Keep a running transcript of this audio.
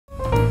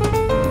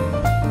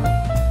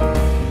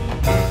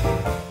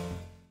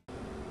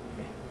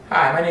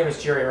Hi, my name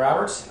is Jerry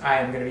Roberts. I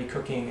am going to be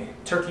cooking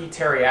turkey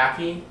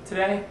teriyaki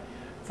today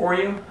for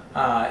you.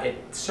 It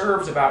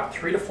serves about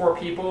 3 to 4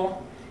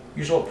 people.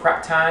 Usual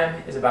prep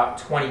time is about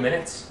 20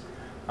 minutes.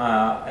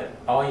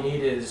 All you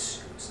need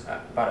is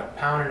about 1.25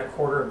 pounds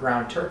of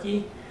ground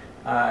turkey,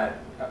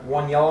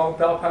 1 yellow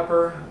bell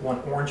pepper,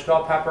 1 orange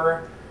bell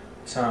pepper,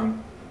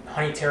 some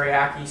honey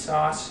teriyaki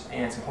sauce,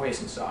 and some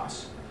hoisin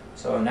sauce.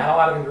 So not a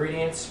lot of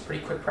ingredients,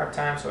 pretty quick prep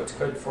time, so it's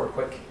good for a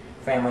quick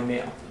family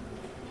meal.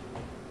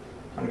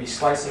 I'm going to be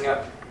slicing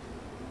up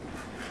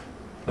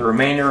the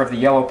remainder of the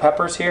yellow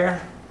peppers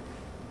here.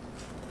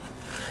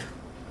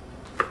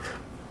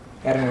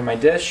 Add it into my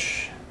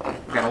dish.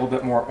 I've got a little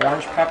bit more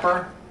orange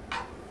pepper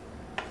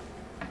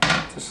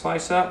to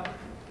slice up.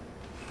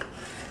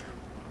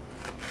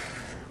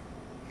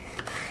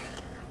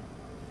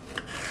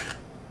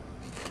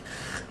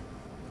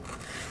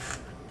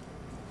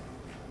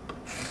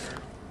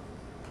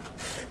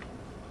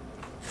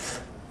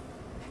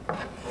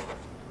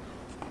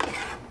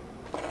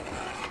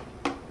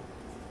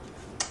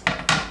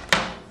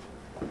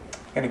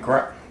 I'm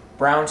going to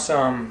brown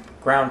some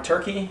ground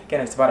turkey. Again,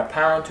 it's about 1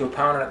 pound to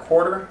 1.25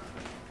 pounds.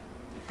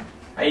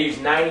 I use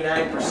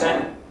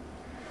 99%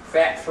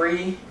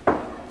 fat-free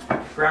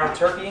ground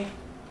turkey.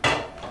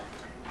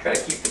 Try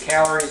to keep the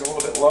calories a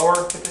little bit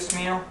lower with this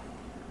meal.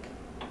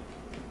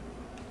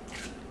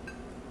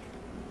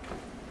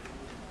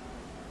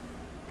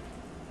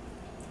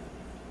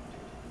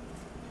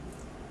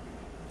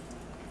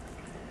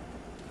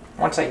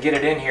 Once I get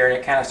it in here and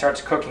it kind of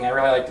starts cooking, I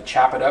really like to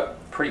chop it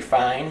up pretty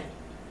fine,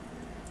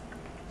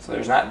 so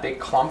there's not big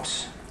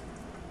clumps.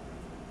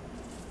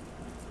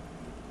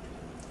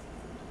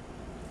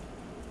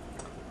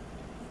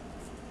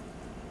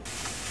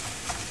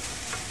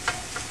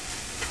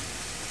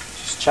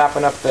 Just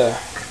chopping up the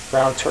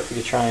ground turkey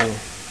to try and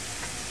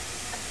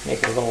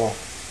make it a little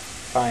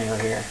finer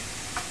here.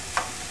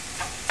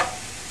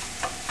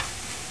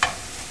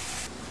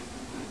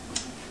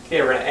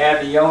 Okay, we're going to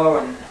add the yellow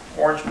and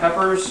orange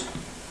peppers.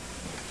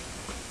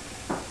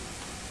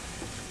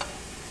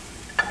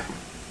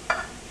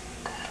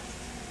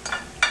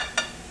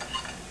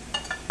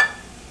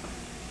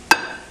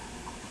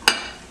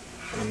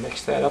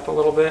 Mix that up a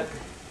little bit.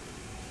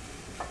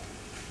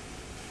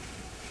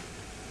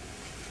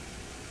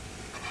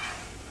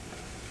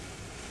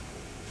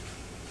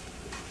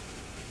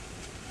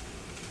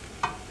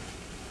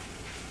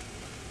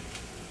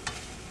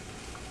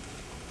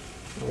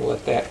 We'll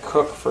let that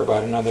cook for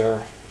about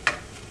another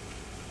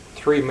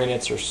 3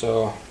 minutes or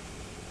so.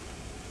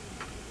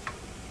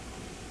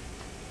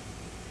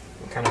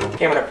 Okay, I'm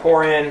going to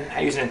pour in,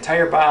 I use an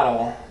entire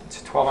bottle, it's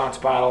a 12-ounce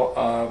bottle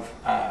of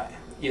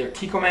either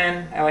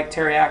Kikkoman, I like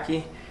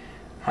teriyaki,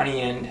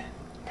 honey and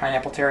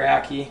pineapple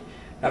teriyaki.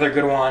 Another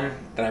good one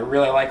that I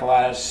really like a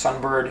lot is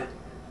Sunbird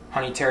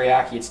honey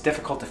teriyaki. It's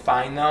difficult to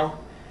find though,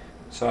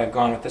 so I've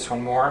gone with this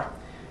one more.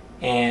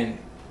 And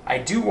I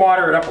do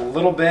water it up a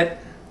little bit.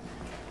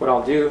 What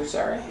I'll do,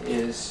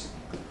 is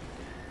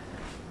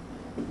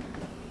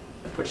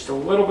put just a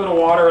little bit of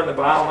water in the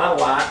bottle, not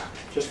a lot,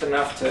 just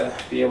enough to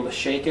be able to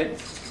shake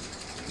it.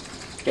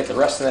 Get the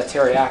rest of that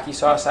teriyaki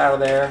sauce out of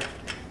there,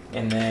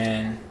 and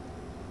then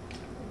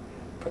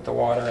put the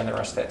water and the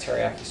rest of that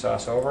teriyaki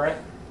sauce over it.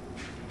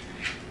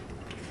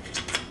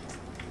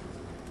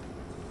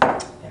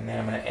 And then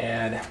I'm going to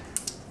add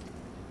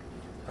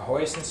the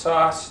hoisin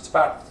sauce. It's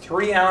about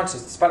 3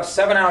 ounces. It's about a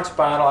 7-ounce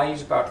bottle. I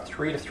use about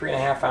 3 to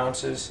 3.5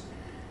 ounces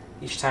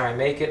each time I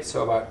make it.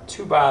 So about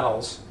 2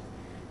 bottles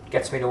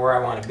gets me to where I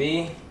want to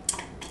be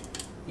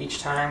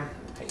each time.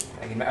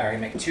 I can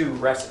make 2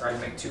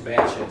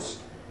 batches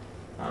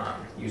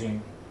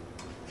using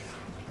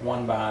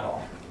 1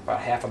 bottle.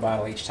 About half a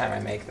bottle each time I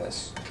make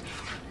this.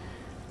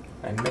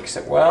 I mix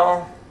it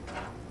well.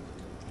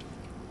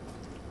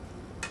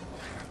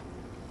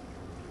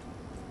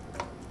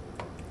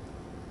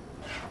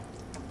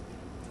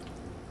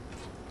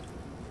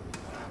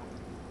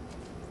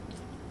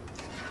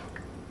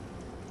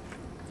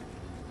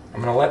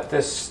 I'm going to let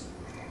this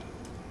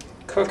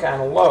cook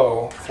on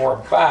low for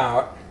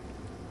about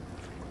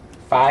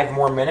 5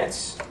 more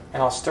minutes,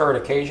 and I'll stir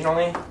it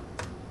occasionally.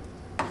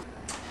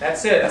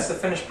 That's it. That's the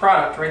finished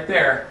product right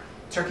there.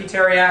 Turkey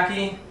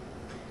teriyaki.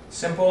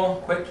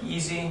 Simple, quick,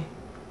 easy,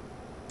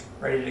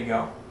 ready to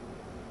go.